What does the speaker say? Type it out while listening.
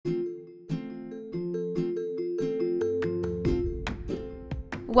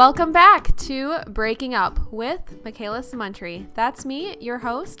Welcome back to Breaking Up with Michaela Simuntry. That's me, your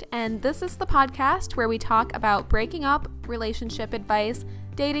host, and this is the podcast where we talk about breaking up, relationship advice,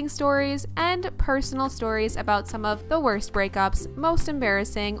 dating stories, and personal stories about some of the worst breakups, most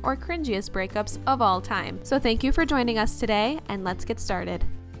embarrassing, or cringiest breakups of all time. So thank you for joining us today, and let's get started.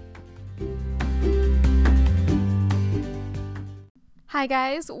 Hi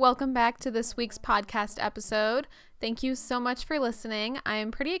guys, welcome back to this week's podcast episode. Thank you so much for listening.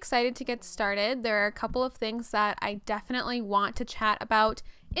 I'm pretty excited to get started. There are a couple of things that I definitely want to chat about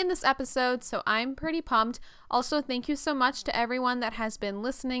in this episode, so I'm pretty pumped. Also, thank you so much to everyone that has been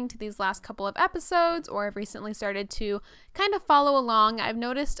listening to these last couple of episodes or have recently started to kind of follow along. I've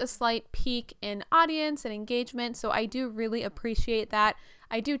noticed a slight peak in audience and engagement, so I do really appreciate that.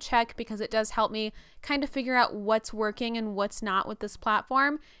 I do check because it does help me kind of figure out what's working and what's not with this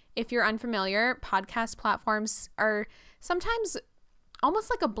platform. If you're unfamiliar, podcast platforms are sometimes almost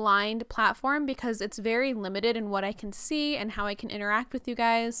like a blind platform because it's very limited in what I can see and how I can interact with you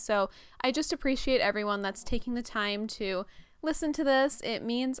guys. So I just appreciate everyone that's taking the time to listen to this. It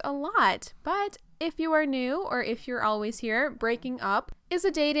means a lot. But if you are new or if you're always here, Breaking Up is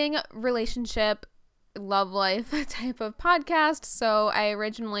a dating, relationship, love life type of podcast. So I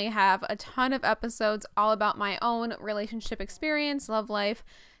originally have a ton of episodes all about my own relationship experience, love life,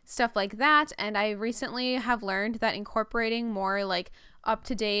 stuff like that. And I recently have learned that incorporating more like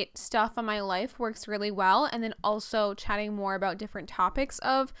up-to-date stuff on my life works really well. And then also chatting more about different topics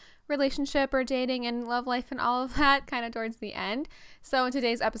of relationship or dating and love life and all of that kind of towards the end. So in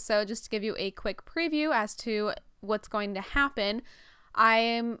today's episode, just to give you a quick preview as to what's going to happen,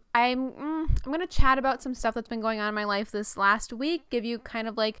 I'm going to chat about some stuff that's been going on in my life this last week, give you kind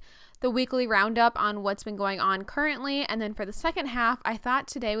of like the weekly roundup on what's been going on currently. And then for the second half, I thought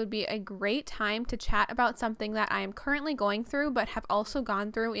today would be a great time to chat about something that I am currently going through, but have also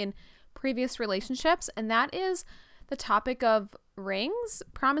gone through in previous relationships. And that is the topic of rings,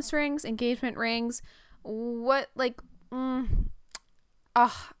 promise rings, engagement rings. I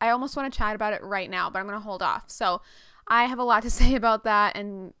almost want to chat about it right now, but I'm going to hold off. So I have a lot to say about that,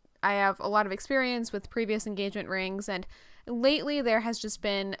 and I have a lot of experience with previous engagement rings, and lately there has just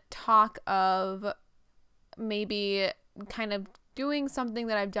been talk of maybe kind of doing something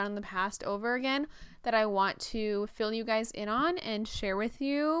that I've done in the past over again that I want to fill you guys in on and share with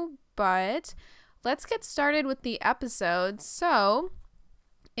you. But let's get started with the episode. So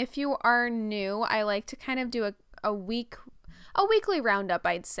if you are new, I like to kind of do a weekly roundup,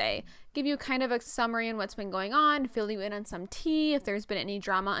 I'd say. Give you kind of a summary on what's been going on, fill you in on some tea. If there's been any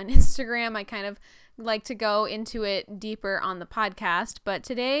drama on Instagram, I kind of like to go into it deeper on the podcast. But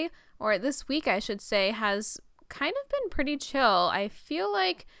today, or this week I should say, has kind of been pretty chill. I feel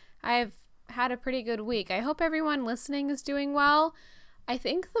like I've had a pretty good week. I hope everyone listening is doing well. I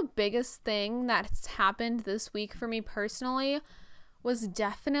think the biggest thing that's happened this week for me personally was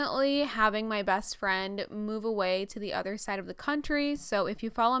definitely having my best friend move away to the other side of the country. So if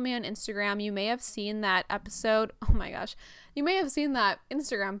you follow me on Instagram, you may have seen that episode. Oh my gosh. You may have seen that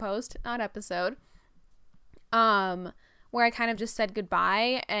Instagram post, not episode, where I kind of just said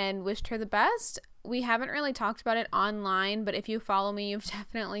goodbye and wished her the best. We haven't really talked about it online, but if you follow me, you've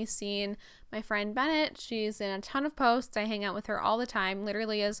definitely seen my friend Bennett. She's in a ton of posts. I hang out with her all the time,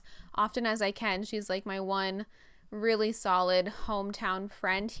 literally as often as I can. She's like my one really solid hometown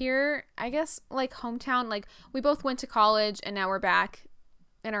friend here. I guess like hometown, like we both went to college and now we're back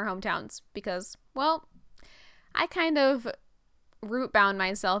in our hometowns because, well, I kind of root bound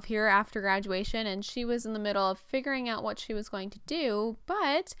myself here after graduation, and she was in the middle of figuring out what she was going to do,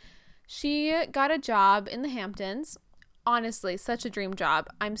 but she got a job in the Hamptons. Honestly, such a dream job.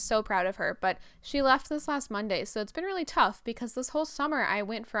 I'm so proud of her, but she left this last Monday, so it's been really tough because this whole summer I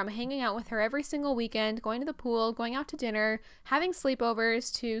went from hanging out with her every single weekend, going to the pool, going out to dinner, having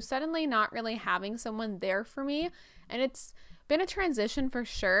sleepovers, to suddenly not really having someone there for me, and it's been a transition for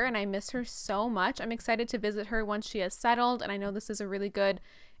sure, and I miss her so much. I'm excited to visit her once she has settled, and I know this is a really good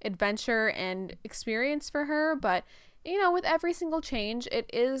adventure and experience for her, but you know, with every single change, it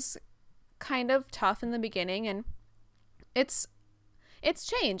is kind of tough in the beginning, and it's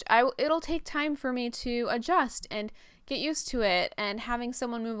change. It'll take time for me to adjust and get used to it, and having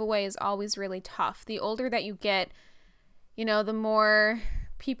someone move away is always really tough. The older that you get, you know, the more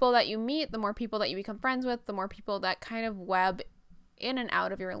people that you meet, the more people that you become friends with, the more people that kind of web in and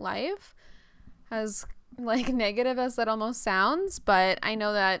out of your life. As like negative as that almost sounds, but I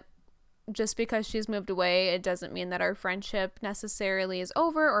know that just because she's moved away, it doesn't mean that our friendship necessarily is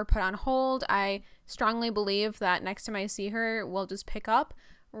over or put on hold. I strongly believe that next time I see her, we'll just pick up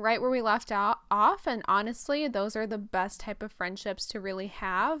right where we left off. And honestly, those are the best type of friendships to really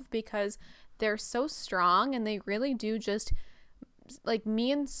have because they're so strong and they really do just like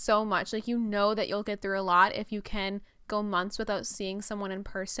mean so much. Like, you know that you'll get through a lot if you can go months without seeing someone in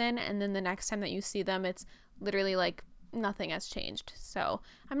person, and then the next time that you see them, it's literally like nothing has changed. So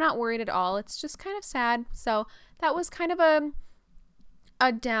I'm not worried at all. It's just kind of sad. So that was kind of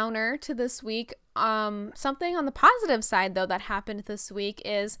a downer to this week. Something on the positive side though that happened this week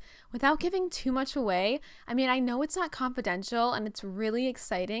is, without giving too much away, I mean, I know it's not confidential and it's really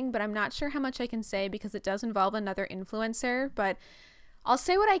exciting, but I'm not sure how much I can say because it does involve another influencer, but I'll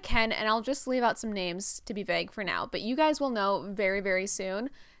say what I can and I'll just leave out some names to be vague for now, but you guys will know very, very soon.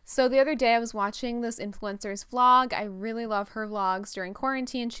 So the other day I was watching this influencer's vlog. I really love her vlogs during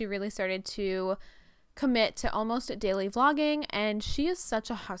quarantine. She really started to commit to almost daily vlogging, and she is such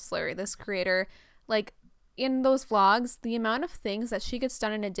a hustler, this creator. Like, in those vlogs, the amount of things that she gets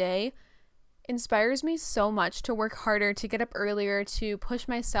done in a day inspires me so much to work harder, to get up earlier, to push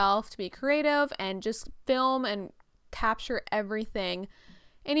myself, to be creative and just film and capture everything.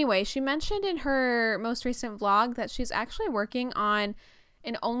 Anyway, she mentioned in her most recent vlog that she's actually working on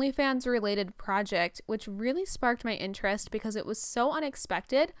an OnlyFans related project, which really sparked my interest because it was so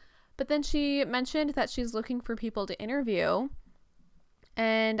unexpected. But then she mentioned that she's looking for people to interview,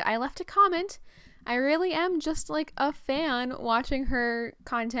 and I left a comment. I really am just like a fan watching her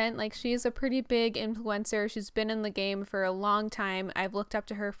content. Like, she's a pretty big influencer. She's been in the game for a long time. I've looked up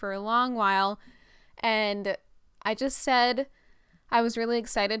to her for a long while, and I just said I was really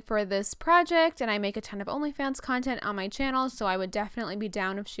excited for this project, and I make a ton of OnlyFans content on my channel, so I would definitely be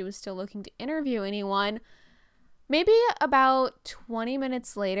down if she was still looking to interview anyone. Maybe about 20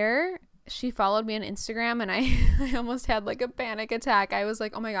 minutes later, she followed me on Instagram, and I almost had like a panic attack. I was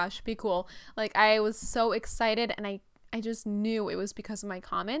like, oh my gosh, be cool. Like, I was so excited, and I just knew it was because of my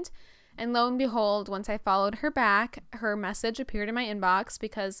comment. And lo and behold, once I followed her back, her message appeared in my inbox,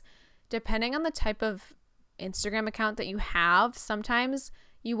 because depending on the type of Instagram account that you have, sometimes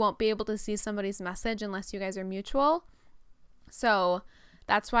you won't be able to see somebody's message unless you guys are mutual. So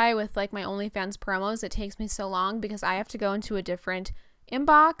that's why with like my OnlyFans promos, it takes me so long, because I have to go into a different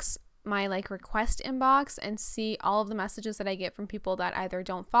inbox, my like request inbox, and see all of the messages that I get from people that either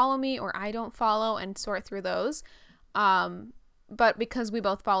don't follow me or I don't follow, and sort through those. But because we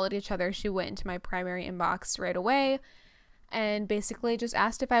both followed each other, she went into my primary inbox right away and basically just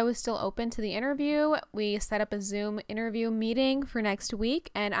asked if I was still open to the interview. We set up a Zoom interview meeting for next week,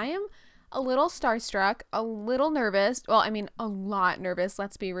 and I am a little starstruck, a little nervous. Well, I mean, a lot nervous,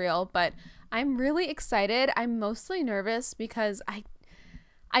 let's be real, but I'm really excited. I'm mostly nervous because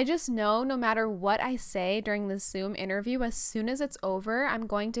I just know no matter what I say during this Zoom interview, as soon as it's over, I'm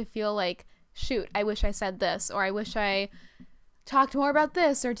going to feel like, shoot, I wish I said this, or I wish I talked more about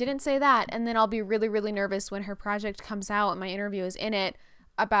this or didn't say that. And then I'll be really, really nervous when her project comes out and my interview is in it,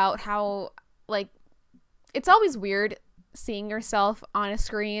 about how, like, it's always weird seeing yourself on a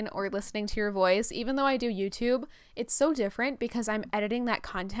screen or listening to your voice. Even though I do YouTube, it's so different because I'm editing that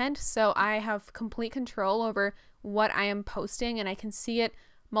content, so I have complete control over what I am posting, and I can see it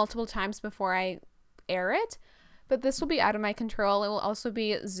multiple times before I air it. But this will be out of my control. It will also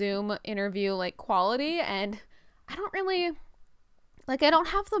be Zoom interview like quality, and I don't really I don't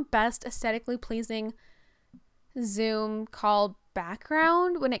have the best aesthetically pleasing Zoom call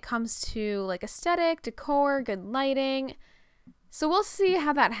background when it comes to like aesthetic, decor, good lighting. So we'll see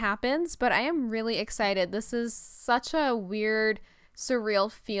how that happens, but I am really excited. This is such a weird, surreal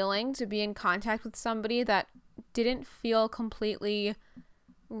feeling to be in contact with somebody that didn't feel completely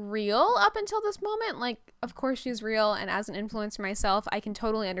real up until this moment. Like, of course she's real, and as an influencer myself, I can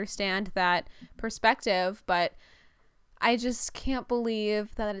totally understand that perspective, but I just can't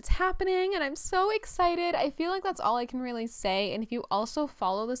believe that it's happening, and I'm so excited. I feel like that's all I can really say. And if you also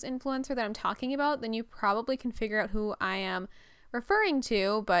follow this influencer that I'm talking about, then you probably can figure out who I am referring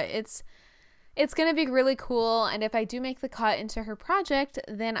to, but it's going to be really cool. And if I do make the cut into her project,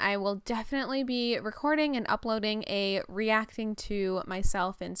 then I will definitely be recording and uploading a reacting to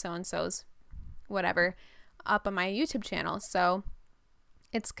myself and so-and-so's whatever up on my YouTube channel. So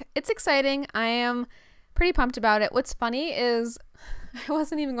it's exciting. I am pretty pumped about it. What's funny is, I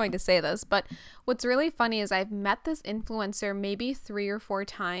wasn't even going to say this, but what's really funny is I've met this influencer maybe 3 or 4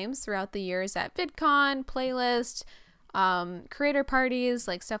 times throughout the years at VidCon, Playlist, creator parties,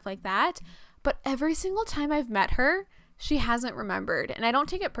 like stuff like that. But every single time I've met her, she hasn't remembered. And I don't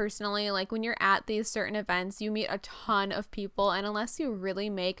take it personally. Like, when you're at these certain events, you meet a ton of people, and unless you really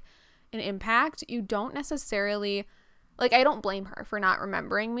make an impact, you don't necessarily, like, I don't blame her for not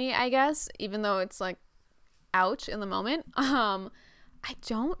remembering me, I guess, even though it's like, ouch in the moment. I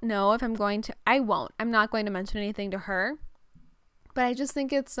don't know if I'm not going to mention anything to her, but I just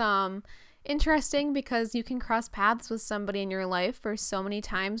think it's interesting because you can cross paths with somebody in your life for so many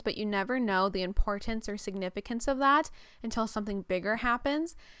times, but you never know the importance or significance of that until something bigger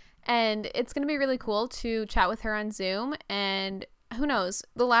happens. And it's going to be really cool to chat with her on Zoom. And who knows,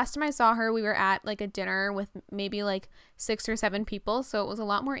 the last time I saw her, we were at like a dinner with maybe like 6 or 7 people, so it was a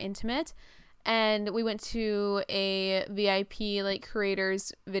lot more intimate. And we went to a VIP like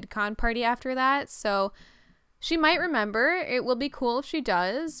creators VidCon party after that, so she might remember. It will be cool if she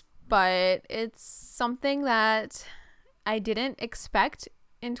does, but it's something that I didn't expect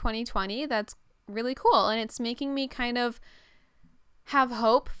in 2020 that's really cool, and it's making me kind of have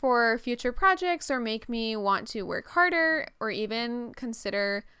hope for future projects or make me want to work harder or even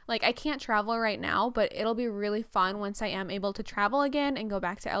consider, like, I can't travel right now, but it'll be really fun once I am able to travel again and go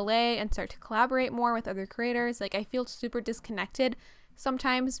back to LA and start to collaborate more with other creators. Like, I feel super disconnected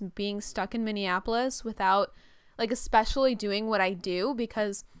sometimes being stuck in Minneapolis without, like, especially doing what I do,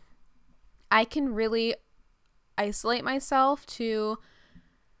 because I can really isolate myself to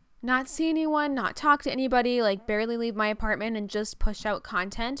not see anyone, not talk to anybody, like barely leave my apartment and just push out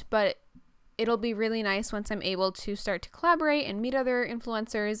content. But it'll be really nice once I'm able to start to collaborate and meet other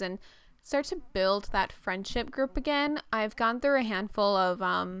influencers and start to build that friendship group again. I've gone through a handful of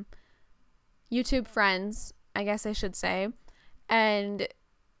YouTube friends, I guess I should say, and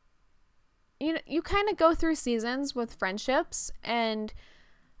you kind of go through seasons with friendships, and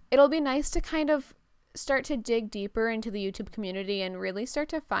it'll be nice to kind of start to dig deeper into the YouTube community and really start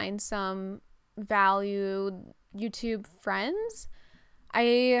to find some valued YouTube friends.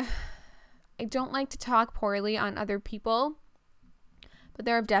 I don't like to talk poorly on other people, but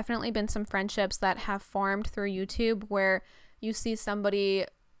there have definitely been some friendships that have formed through YouTube where you see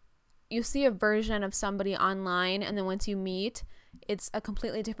a version of somebody online, and then once you meet, it's a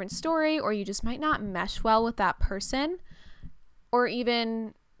completely different story, or you just might not mesh well with that person, or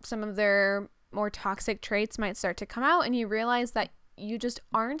even some of their more toxic traits might start to come out, and you realize that you just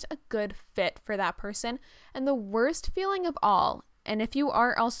aren't a good fit for that person. And the worst feeling of all, and if you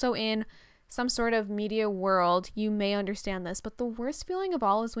are also in some sort of media world, you may understand this, but the worst feeling of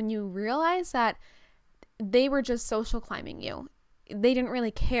all is when you realize that they were just social climbing you. They didn't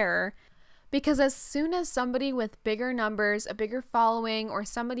really care, because as soon as somebody with bigger numbers, a bigger following, or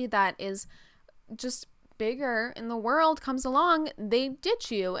somebody that is just bigger in the world comes along, they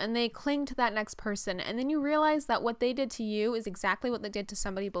ditch you and they cling to that next person. And then you realize that what they did to you is exactly what they did to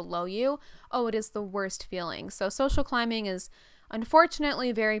somebody below you. Oh, it is the worst feeling. So social climbing is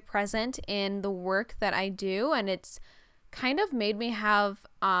unfortunately very present in the work that I do, and it's kind of made me have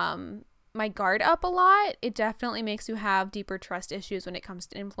my guard up a lot. It definitely makes you have deeper trust issues when it comes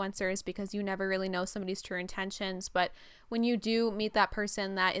to influencers, because you never really know somebody's true intentions. But when you do meet that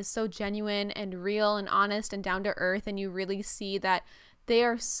person that is so genuine and real and honest and down to earth, and you really see that they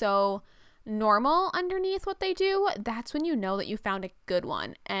are so normal underneath what they do, that's when you know that you found a good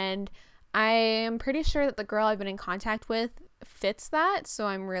one. And I am pretty sure that the girl I've been in contact with fits that, so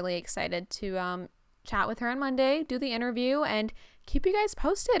I'm really excited to chat with her on Monday, do the interview, and keep you guys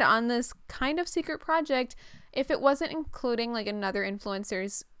posted on this kind of secret project. If it wasn't including like another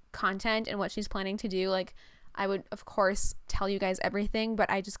influencer's content and what she's planning to do, like, I would of course tell you guys everything,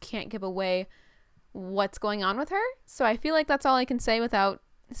 but I just can't give away what's going on with her. So I feel like that's all I can say without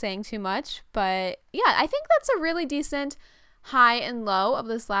saying too much. But yeah, I think that's a really decent high and low of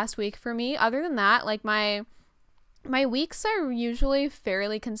this last week for me. Other than that, like, my weeks are usually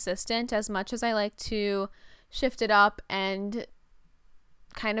fairly consistent, as much as I like to shift it up and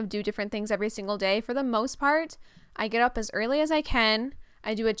kind of do different things every single day. For the most part, I get up as early as I can.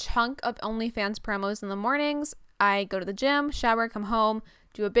 I do a chunk of OnlyFans promos in the mornings. I go to the gym, shower, come home,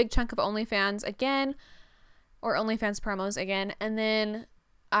 do a big chunk of OnlyFans again, or OnlyFans promos again, and then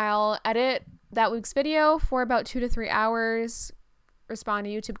I'll edit that week's video for about 2 to 3 hours, respond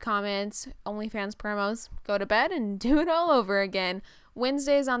to YouTube comments, OnlyFans promos, go to bed, and do it all over again.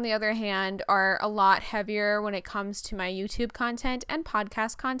 Wednesdays, on the other hand, are a lot heavier when it comes to my YouTube content and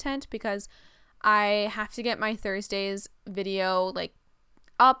podcast content, because I have to get my Thursdays video like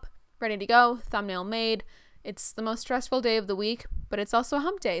up, ready to go, thumbnail made. It's the most stressful day of the week, but it's also a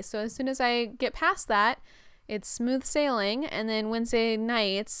hump day. So as soon as I get past that, it's smooth sailing. And then Wednesday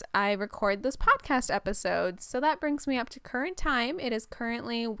nights, I record this podcast episode. So that brings me up to current time. It is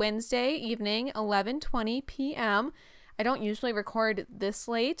currently Wednesday evening, 11:20 p.m. I don't usually record this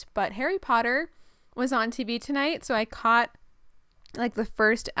late, but Harry Potter was on TV tonight, so I caught like the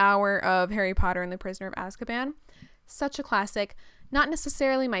first hour of Harry Potter and the Prisoner of Azkaban. Such a classic. Not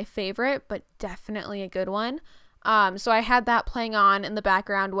necessarily my favorite, but definitely a good one. So I had that playing on in the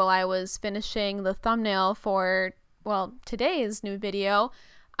background while I was finishing the thumbnail for, well, today's new video.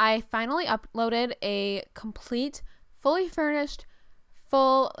 I finally uploaded a complete, fully furnished,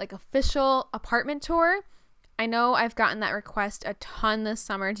 full, like, official apartment tour. I know I've gotten that request a ton this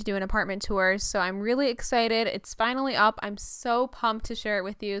summer to do an apartment tour, so I'm really excited. It's finally up. I'm so pumped to share it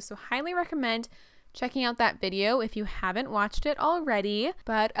with you, so highly recommend checking out that video if you haven't watched it already.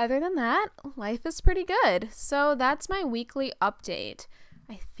 But other than that, life is pretty good. So that's my weekly update.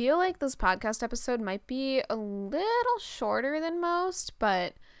 I feel like this podcast episode might be a little shorter than most,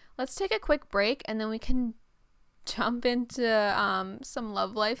 but let's take a quick break and then we can jump into some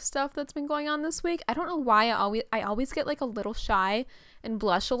love life stuff that's been going on this week. I don't know why I always get like a little shy and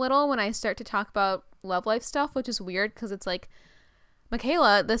blush a little when I start to talk about love life stuff, which is weird because it's like,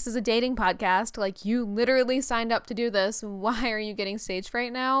 Michaela, this is a dating podcast. Like, you literally signed up to do this. Why are you getting stage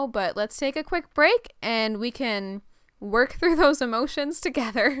fright now? But let's take a quick break and we can work through those emotions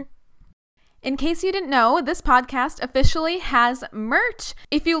together. In case you didn't know, this podcast officially has merch.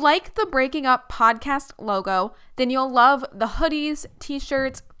 If you like the Breaking Up podcast logo, then you'll love the hoodies,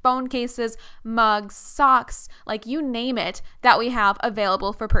 t-shirts, phone cases, mugs, socks, like you name it, that we have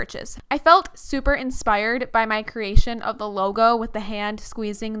available for purchase. I felt super inspired by my creation of the logo with the hand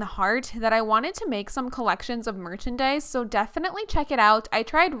squeezing the heart that I wanted to make some collections of merchandise, so definitely check it out. I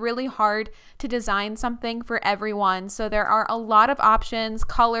tried really hard to design something for everyone, so there are a lot of options,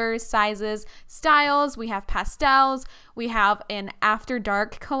 colors, sizes, styles. We have pastels. We have an After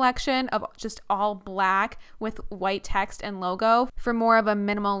Dark collection of just all black with white text and logo for more of a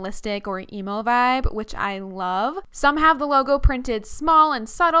minimalistic or emo vibe, which I love. Some have the logo printed small and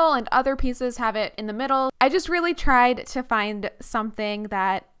subtle, and other pieces have it in the middle. I just really tried to find something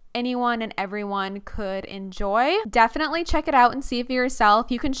that anyone and everyone could enjoy. Definitely check it out and see for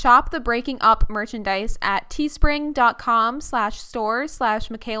yourself. You can shop the Breaking Up merchandise at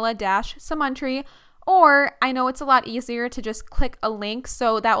teespring.com/store/Michaela-Samuntry. Or I know it's a lot easier to just click a link,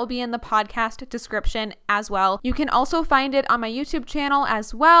 so that will be in the podcast description as well. You can also find it on my YouTube channel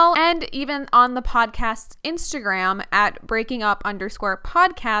as well, and even on the podcast's Instagram at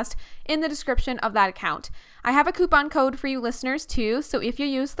breakingup_podcast in the description of that account. I have a coupon code for you listeners too, so if you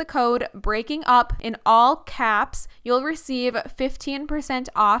use the code BREAKINGUP in all caps, you'll receive 15%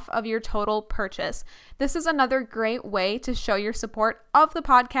 off of your total purchase. This is another great way to show your support of the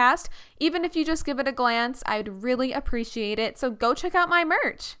podcast. Even if you just give it a glance, I'd really appreciate it, so go check out my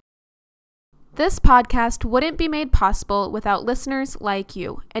merch. This podcast wouldn't be made possible without listeners like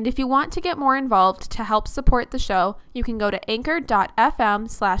you. And if you want to get more involved to help support the show, you can go to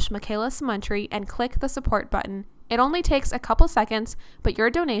anchor.fm/Michaela-Samuntry and click the support button. It only takes a couple seconds, but your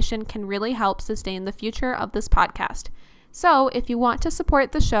donation can really help sustain the future of this podcast. So if you want to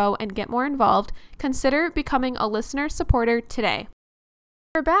support the show and get more involved, consider becoming a listener supporter today.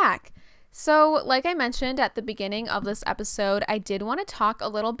 We're back. So like I mentioned at the beginning of this episode, I did want to talk a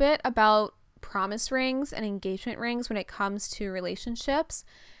little bit about promise rings and engagement rings when it comes to relationships,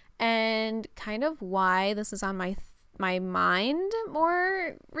 and kind of why this is on my mind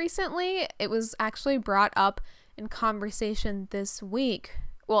more recently. It was actually brought up in conversation this week.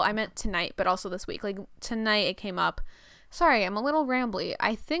 Well, I meant tonight, but also this week. Like tonight it came up. Sorry, I'm a little rambly.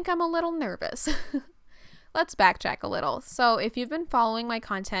 I think I'm a little nervous. Let's backtrack a little. So if you've been following my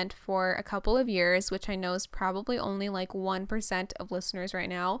content for a couple of years, which I know is probably only like 1% of listeners right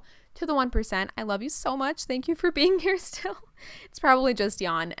now, to the 1%, I love you so much. Thank you for being here still. It's probably just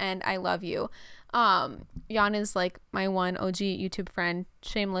Jan, and I love you. Jan is like my one OG YouTube friend.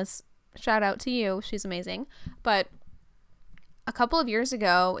 Shameless shout out to you. She's amazing. But a couple of years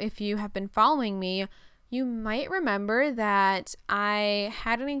ago, if you have been following me, you might remember that I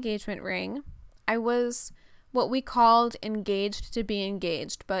had an engagement ring. I was what we called engaged to be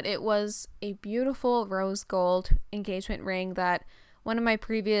engaged, but it was a beautiful rose gold engagement ring that one of my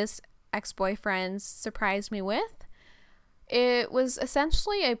previous ex-boyfriends surprised me with. It was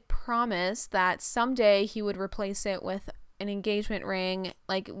essentially a promise that someday he would replace it with an engagement ring.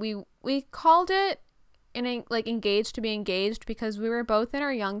 Like we called it like engaged to be engaged because we were both in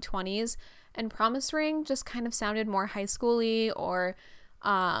our young 20s, and promise ring just kind of sounded more high school-y or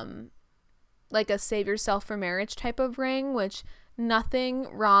like a save yourself for marriage type of ring, which nothing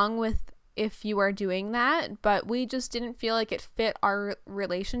wrong with if you are doing that, but we just didn't feel like it fit our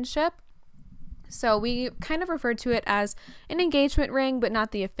relationship. So we kind of referred to it as an engagement ring, but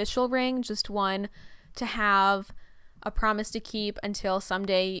not the official ring, just one to have a promise to keep until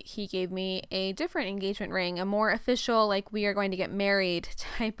someday he gave me a different engagement ring, a more official, like we are going to get married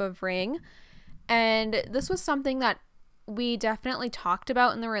type of ring. And this was something that we definitely talked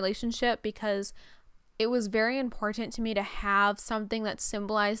about in the relationship because it was very important to me to have something that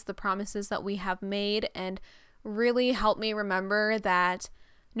symbolized the promises that we have made and really helped me remember that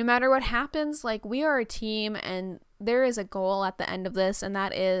no matter what happens, like, we are a team and there is a goal at the end of this, and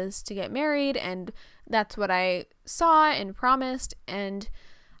that is to get married. And that's what I saw and promised. And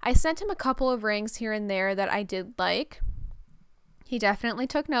I sent him a couple of rings here and there that I did like. He definitely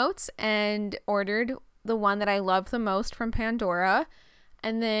took notes and ordered the one that I loved the most from Pandora.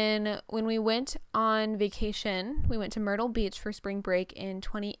 And then when we went on vacation, we went to Myrtle Beach for spring break in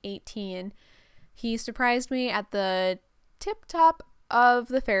 2018. He surprised me at the tip top of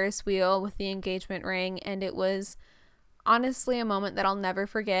the Ferris wheel with the engagement ring, and it was honestly a moment that I'll never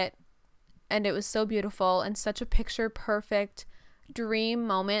forget. And it was so beautiful and such a picture perfect dream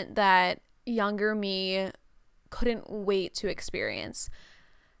moment that younger me couldn't wait to experience.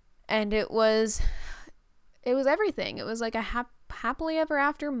 And it was everything. It was like a happily ever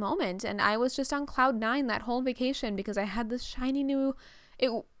after moment, and I was just on cloud 9 that whole vacation because I had this shiny new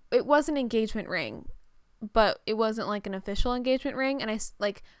it was an engagement ring, but it wasn't like an official engagement ring. And I,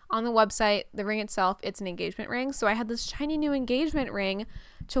 like, on the website, the ring itself, it's an engagement ring. So I had this shiny new engagement ring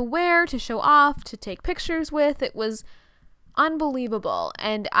to wear, to show off, to take pictures with. It was unbelievable,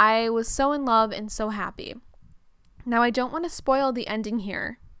 and I was so in love and so happy. Now, I don't want to spoil the ending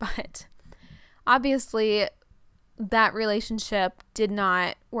here, but obviously that relationship did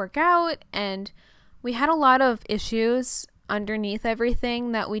not work out, and we had a lot of issues underneath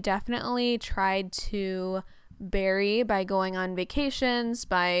everything that we definitely tried to bury by going on vacations,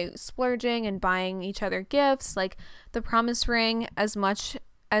 by splurging and buying each other gifts. Like, the promise ring, as much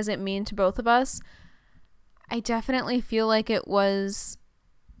as it meant to both of us, I definitely feel like it was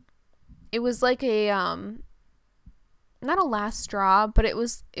like a not a last straw, but it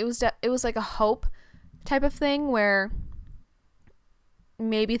was like a hope type of thing where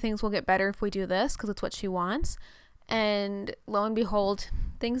maybe things will get better if we do this, because it's what she wants. And lo and behold,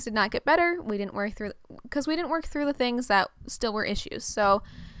 things did not get better. We didn't work through the things that still were issues. So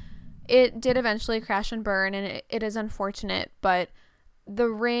it did eventually crash and burn, and it is unfortunate, but the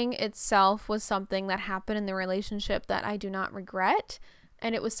ring itself was something that happened in the relationship that I do not regret.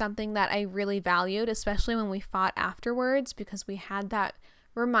 And it was something that I really valued, especially when we fought afterwards, because we had that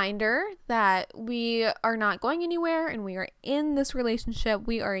reminder that we are not going anywhere and we are in this relationship.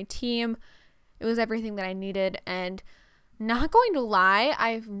 We are a team. It was everything that I needed. And not going to lie,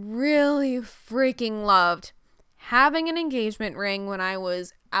 I really freaking loved having an engagement ring when I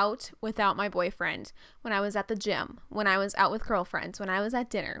was out without my boyfriend, when I was at the gym, when I was out with girlfriends, when I was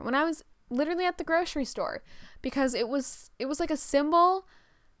at dinner, when I was literally at the grocery store, because it was like a symbol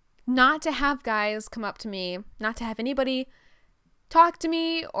not to have guys come up to me, not to have anybody talk to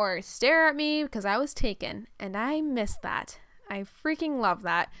me or stare at me, because I was taken, and I miss that. I freaking love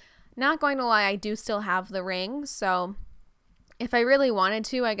that. Not going to lie, I do still have the ring, so if I really wanted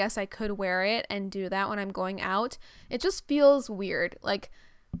to, I guess I could wear it and do that when I'm going out. It just feels weird. Like,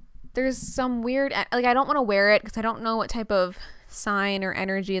 there's some weird, like, I don't want to wear it because I don't know what type of sign or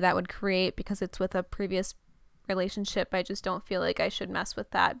energy that would create, because it's with a previous relationship. I just don't feel like I should mess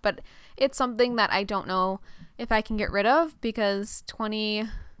with that. But it's something that I don't know if I can get rid of, because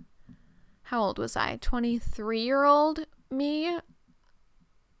how old was I? 23-year-old me,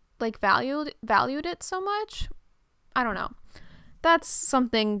 like, valued it so much. I don't know. That's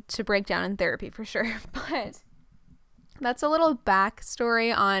something to break down in therapy for sure. But that's a little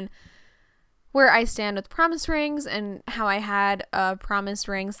backstory on where I stand with promise rings and how I had a promise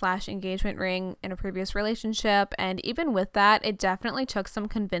ring / engagement ring in a previous relationship. And even with that, it definitely took some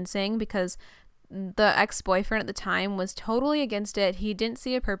convincing, because the ex-boyfriend at the time was totally against it. He didn't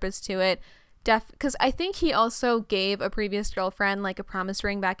see a purpose to it. Because I think he also gave a previous girlfriend like a promise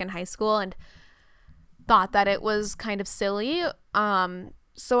ring back in high school and thought that it was kind of silly.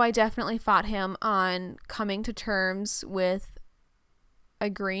 So I definitely fought him on coming to terms with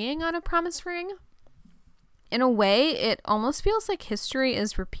agreeing on a promise ring. In a way, it almost feels like history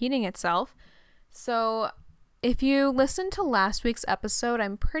is repeating itself. So if you listened to last week's episode,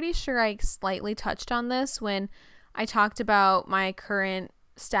 I'm pretty sure I slightly touched on this when I talked about my current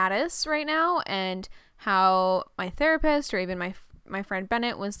status right now, and how my therapist, or even my friend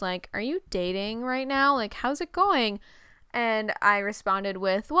Bennett, was like, "Are you dating right now? Like, how's it going?" And I responded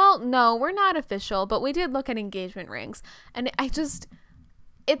with, "Well, no, we're not official, but we did look at engagement rings." And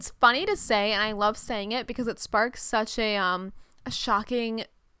it's funny to say, and I love saying it because it sparks such a shocking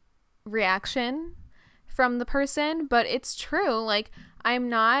reaction from the person, but it's true. Like, I'm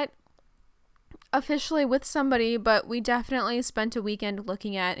not officially with somebody, but we definitely spent a weekend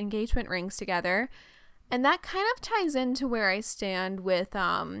looking at engagement rings together. And that kind of ties into where I stand with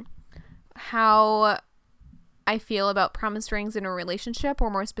how I feel about promise rings in a relationship, or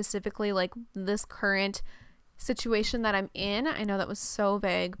more specifically, like this current situation that I'm in. I know that was so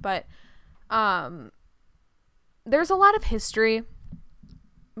vague, but there's a lot of history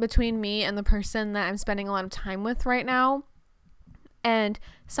between me and the person that I'm spending a lot of time with right now. And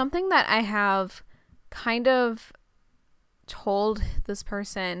something that I have kind of told this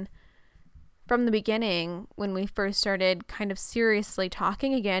person from the beginning when we first started kind of seriously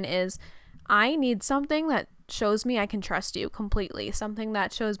talking again is, I need something that shows me I can trust you completely. Something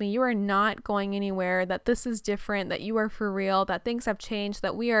that shows me you are not going anywhere, that this is different, that you are for real, that things have changed,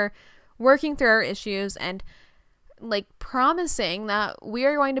 that we are working through our issues, and like promising that we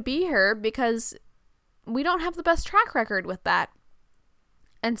are going to be here, because we don't have the best track record with that.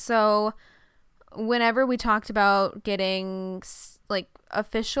 And so whenever we talked about getting like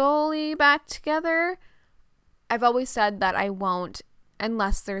officially back together, I've always said that I won't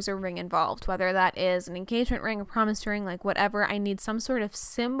unless there's a ring involved, whether that is an engagement ring, a promise ring, like whatever. I need some sort of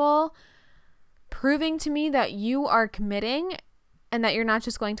symbol proving to me that you are committing and that you're not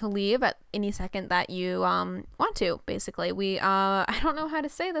just going to leave at any second that you want to, basically. I don't know how to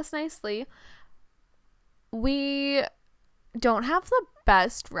say this nicely. We don't have the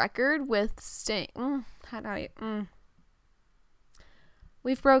best record with staying.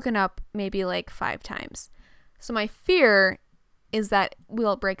 We've broken up maybe like 5 times. So my fear is that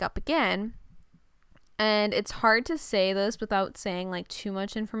we'll break up again. And it's hard to say this without saying like too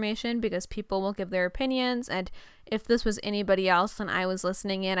much information, because people will give their opinions. And if this was anybody else and I was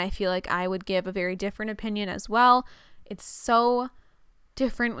listening in, I feel like I would give a very different opinion as well. It's so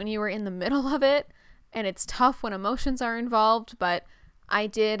different when you were in the middle of it, and it's tough when emotions are involved. But I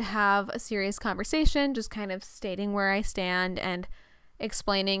did have a serious conversation, just kind of stating where I stand and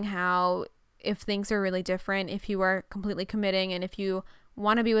explaining how, if things are really different, if you are completely committing and if you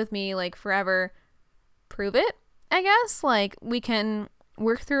want to be with me like forever, prove it, I guess. Like, we can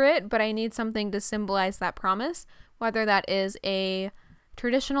work through it, but I need something to symbolize that promise, whether that is a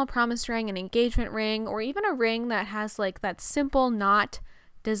traditional promise ring, an engagement ring, or even a ring that has like that simple knot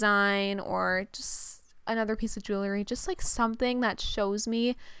design, or just another piece of jewelry, just like something that shows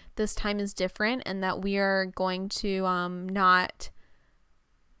me this time is different and that we are going to not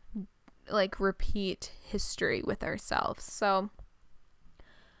like repeat history with ourselves. So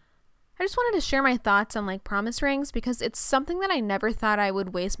I just wanted to share my thoughts on like promise rings, because it's something that I never thought I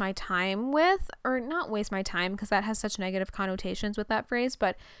would waste my time with, or not waste my time because that has such negative connotations with that phrase,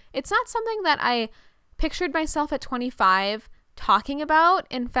 but it's not something that I pictured myself at 25 talking about.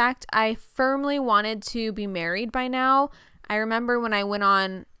 In fact, I firmly wanted to be married by now. I remember when I went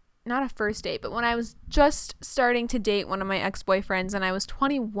on, not a first date, but when I was just starting to date one of my ex-boyfriends, and I was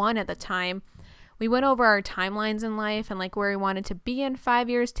 21 at the time, we went over our timelines in life and like where we wanted to be in 5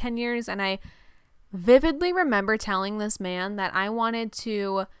 years, 10 years. And I vividly remember telling this man that I wanted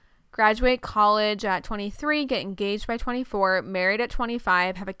to graduate college at 23, get engaged by 24, married at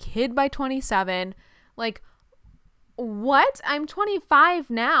 25, have a kid by 27. Like, what? I'm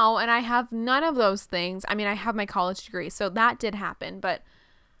 25 now and I have none of those things. I mean, I have my college degree, so that did happen, but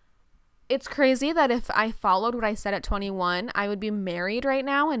it's crazy that if I followed what I said at 21, I would be married right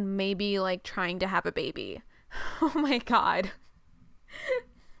now and maybe like trying to have a baby. Oh my God.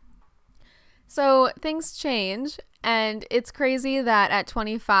 So things change, and it's crazy that at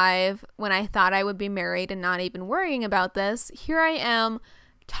 25, when I thought I would be married and not even worrying about this, here I am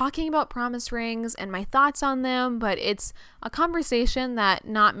talking about promise rings and my thoughts on them. But it's a conversation that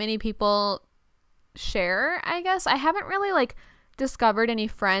not many people share, I guess. I haven't really like discovered any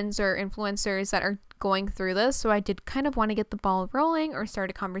friends or influencers that are going through this, so I did kind of want to get the ball rolling or start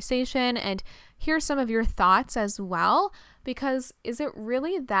a conversation and hear some of your thoughts as well, because is it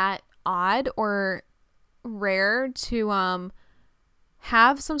really that odd or rare to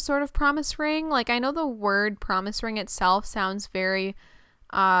have some sort of promise ring? Like, I know the word promise ring itself sounds very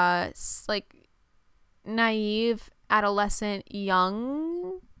like naive, adolescent,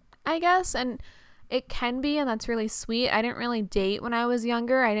 young, I guess, and it can be, and that's really sweet. I didn't really date when I was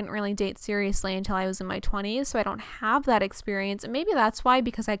younger. I didn't really date seriously until I was in my 20s, so I don't have that experience. And maybe that's why,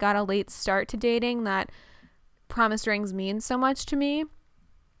 because I got a late start to dating, that promise rings mean so much to me.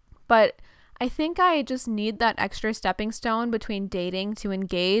 But I think I just need that extra stepping stone between dating to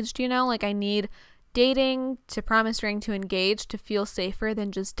engaged, you know? Like, I need dating to promise ring to engaged to feel safer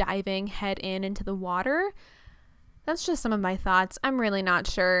than just diving head into the water. That's just some of my thoughts. I'm really not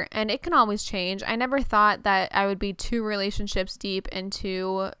sure, and it can always change. I never thought that I would be 2 relationships deep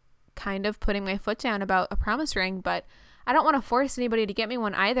into kind of putting my foot down about a promise ring, but I don't want to force anybody to get me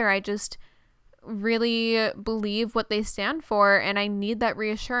one either. I just really believe what they stand for, and I need that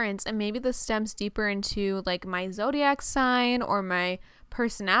reassurance. And maybe this stems deeper into like my zodiac sign or my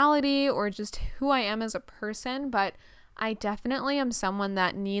personality or just who I am as a person, but I definitely am someone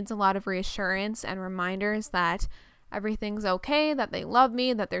that needs a lot of reassurance and reminders that everything's okay, that they love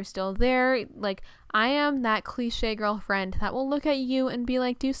me, that they're still there. Like, I am that cliche girlfriend that will look at you and be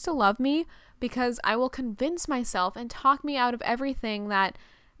like, do you still love me? Because I will convince myself and talk me out of everything that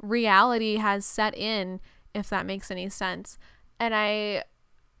reality has set in, if that makes any sense. And I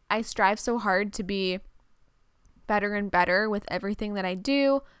strive so hard to be better and better with everything that I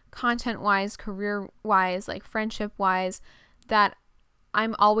do, content-wise, career-wise, like friendship-wise, that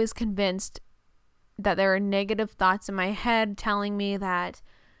I'm always convinced that there are negative thoughts in my head telling me that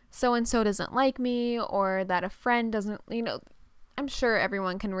so-and-so doesn't like me, or that a friend doesn't, I'm sure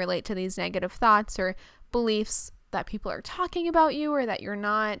everyone can relate to these negative thoughts or beliefs that people are talking about you, or that you're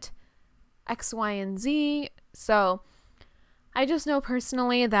not X, Y, and Z. So I just know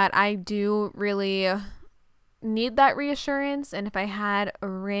personally that I do really need that reassurance, and if I had a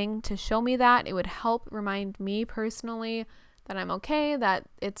ring to show me that, it would help remind me personally that I'm okay, that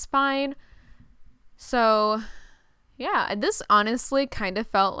it's fine. So yeah, this honestly kind of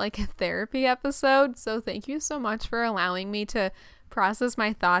felt like a therapy episode, so thank you so much for allowing me to process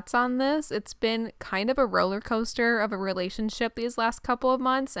my thoughts on this. It's been kind of a roller coaster of a relationship these last couple of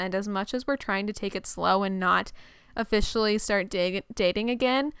months, and as much as we're trying to take it slow and not officially start dating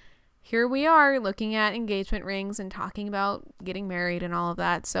again, here we are looking at engagement rings and talking about getting married and all of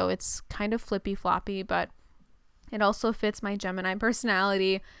that. So it's kind of flippy floppy, but it also fits my Gemini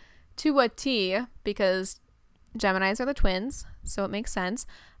personality to a T, because Geminis are the twins, so it makes sense.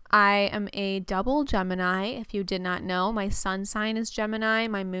 I am a double Gemini. If you did not know, my sun sign is Gemini,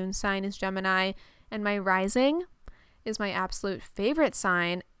 my moon sign is Gemini, and my rising is my absolute favorite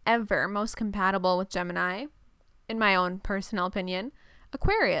sign ever, most compatible with Gemini, in my own personal opinion,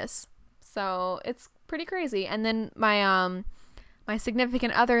 Aquarius. So it's pretty crazy. And then my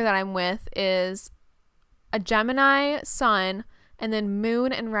significant other that I'm with is a Gemini sun, and then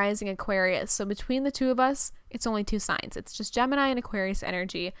moon and rising Aquarius. So between the two of us, it's only 2 signs. It's just Gemini and Aquarius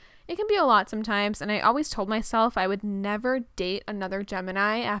energy. It can be a lot sometimes, and I always told myself I would never date another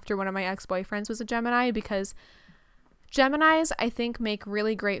Gemini after one of my ex-boyfriends was a Gemini, because Geminis, I think, make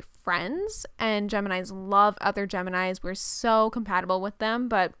really great friends, and Geminis love other Geminis. We're so compatible with them.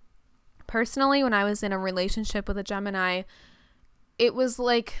 But personally, when I was in a relationship with a Gemini, it was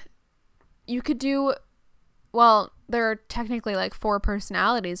like you could do, well, there are technically like 4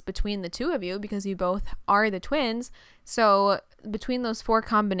 personalities between the two of you because you both are the twins. So between those 4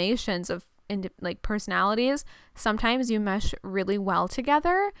 combinations of like personalities, sometimes you mesh really well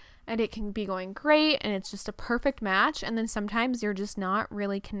together and it can be going great and it's just a perfect match. And then sometimes you're just not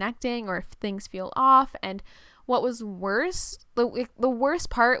really connecting, or if things feel off. And what was worse, the worst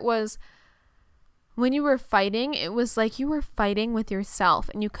part was when you were fighting, it was like you were fighting with yourself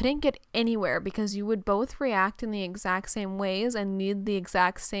and you couldn't get anywhere because you would both react in the exact same ways and need the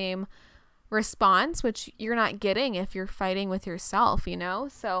exact same response, which you're not getting if you're fighting with yourself,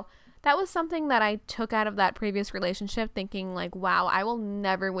 So that was something that I took out of that previous relationship, thinking like, wow, I will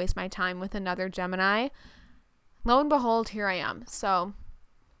never waste my time with another Gemini. Lo and behold, here I am. So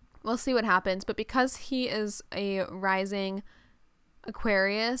we'll see what happens. But because he is a rising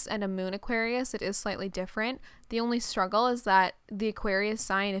Aquarius and a moon Aquarius, it is slightly different. The only struggle is that the Aquarius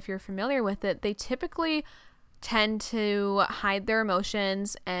sign, if you're familiar with it, they typically tend to hide their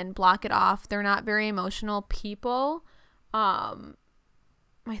emotions and block it off. They're not very emotional people.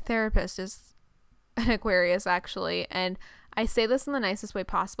 My therapist is an Aquarius, actually, and I say this in the nicest way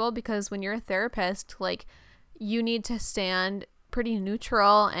possible because when you're a therapist, like, you need to stand pretty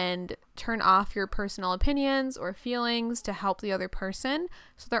neutral and turn off your personal opinions or feelings to help the other person.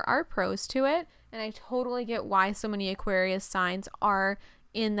 So there are pros to it, and I totally get why so many Aquarius signs are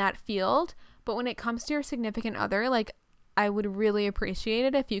in that field. But when it comes to your significant other, like, I would really appreciate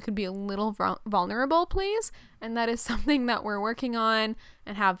it if you could be a little vulnerable, please. And that is something that we're working on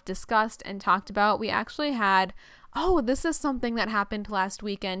and have discussed and talked about. We actually had, this is something that happened last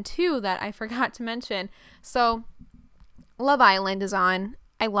weekend too that I forgot to mention. So Love Island is on.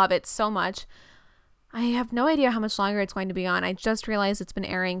 I love it so much. I have no idea how much longer it's going to be on. I just realized it's been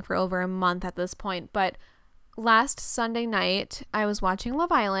airing for over a month at this point. But last Sunday night, I was watching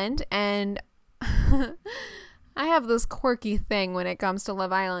Love Island, and I have this quirky thing when it comes to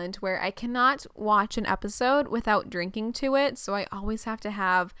Love Island where I cannot watch an episode without drinking to it. So I always have to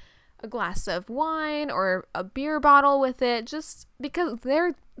have a glass of wine or a beer bottle with it, just because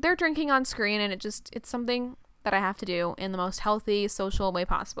they're drinking on screen, and it's something that I have to do in the most healthy, social way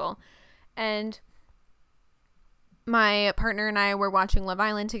possible. And my partner and I were watching Love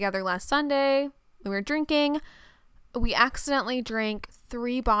Island together last Sunday. We were drinking. We accidentally drank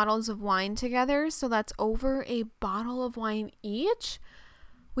 3 bottles of wine together, so that's over a bottle of wine each.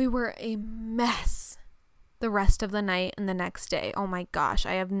 We were a mess the rest of the night and the next day. Oh my gosh,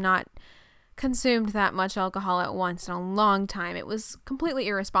 I have not consumed that much alcohol at once in a long time. It was completely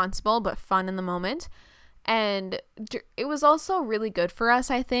irresponsible, but fun in the moment. And it was also really good for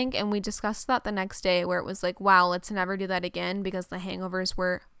us, I think. And we discussed that the next day, where it was like, wow, let's never do that again, because the hangovers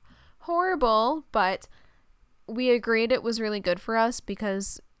were horrible. But we agreed it was really good for us,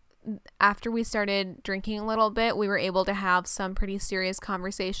 because after we started drinking a little bit, we were able to have some pretty serious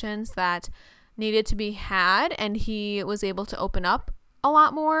conversations that needed to be had. And he was able to open up a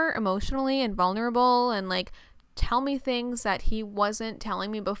lot more emotionally and vulnerable, and like tell me things that he wasn't telling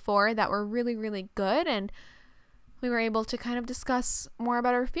me before that were really, really good. And we were able to kind of discuss more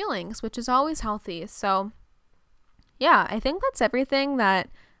about our feelings, which is always healthy. So yeah, I think that's everything that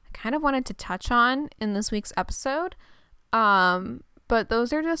I kind of wanted to touch on in this week's episode. But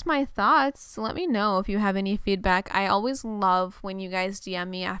those are just my thoughts. Let me know if you have any feedback. I always love when you guys DM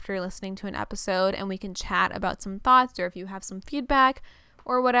me after listening to an episode and we can chat about some thoughts, or if you have some feedback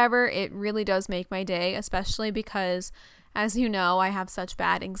or whatever. It really does make my day, especially because, as you know, I have such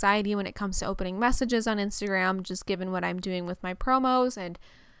bad anxiety when it comes to opening messages on Instagram, just given what I'm doing with my promos and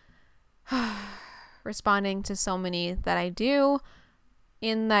responding to so many that I do.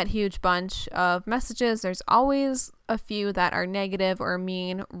 In that huge bunch of messages, there's always a few that are negative or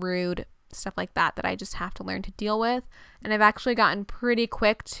mean, rude, stuff like that I just have to learn to deal with. And I've actually gotten pretty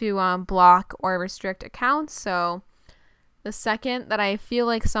quick to block or restrict accounts. So the second that I feel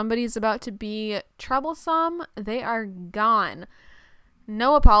like somebody's about to be troublesome, they are gone.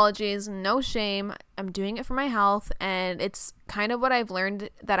 No apologies, no shame. I'm doing it for my health, and it's kind of what I've learned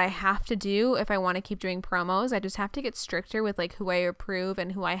that I have to do if I want to keep doing promos. I just have to get stricter with like who I approve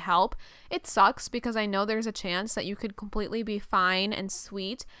and who I help. It sucks because I know there's a chance that you could completely be fine and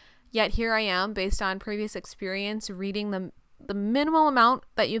sweet, yet here I am, based on previous experience, reading the minimal amount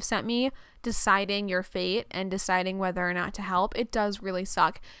that you've sent me, deciding your fate and deciding whether or not to help. It does really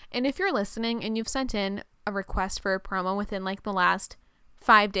suck. And if you're listening and you've sent in a request for a promo within like the last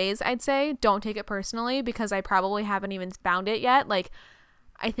 5 days, I'd say don't take it personally, because I probably haven't even found it yet. Like,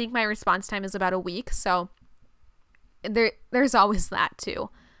 I think my response time is about a week, so there's always that too.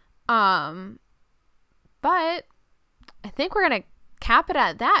 But I think we're gonna cap it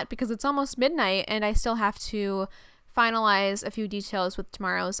at that, because it's almost midnight and I still have to finalize a few details with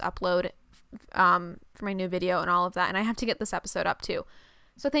tomorrow's upload for my new video and all of that, and I have to get this episode up too.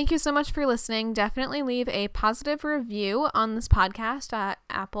 So thank you so much for listening. Definitely leave a positive review on this podcast at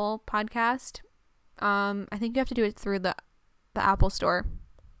Apple Podcast. I think you have to do it through the Apple Store,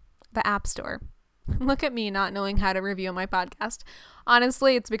 the App Store. Look at me not knowing how to review my podcast.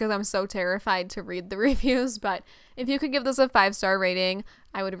 Honestly, it's because I'm so terrified to read the reviews, but if you could give this a 5-star rating,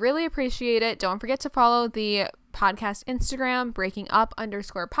 I would really appreciate it. Don't forget to follow the podcast Instagram,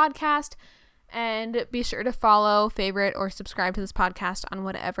 breakingup_podcast. And be sure to follow, favorite, or subscribe to this podcast on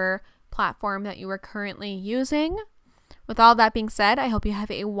whatever platform that you are currently using. With all that being said, I hope you have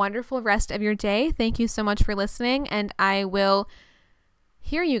a wonderful rest of your day. Thank you so much for listening, and I will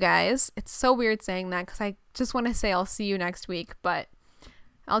hear you guys. It's so weird saying that, because I just want to say I'll see you next week, but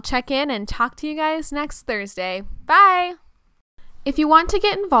I'll check in and talk to you guys next Thursday. Bye! If you want to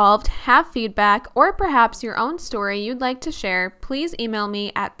get involved, have feedback, or perhaps your own story you'd like to share, please email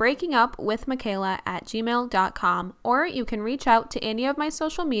me at breakingupwithmichaela@gmail.com, or you can reach out to any of my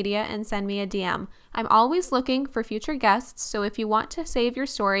social media and send me a DM. I'm always looking for future guests, so if you want to save your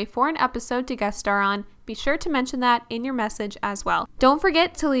story for an episode to guest star on, be sure to mention that in your message as well. Don't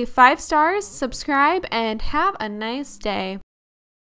forget to leave 5 stars, subscribe, and have a nice day.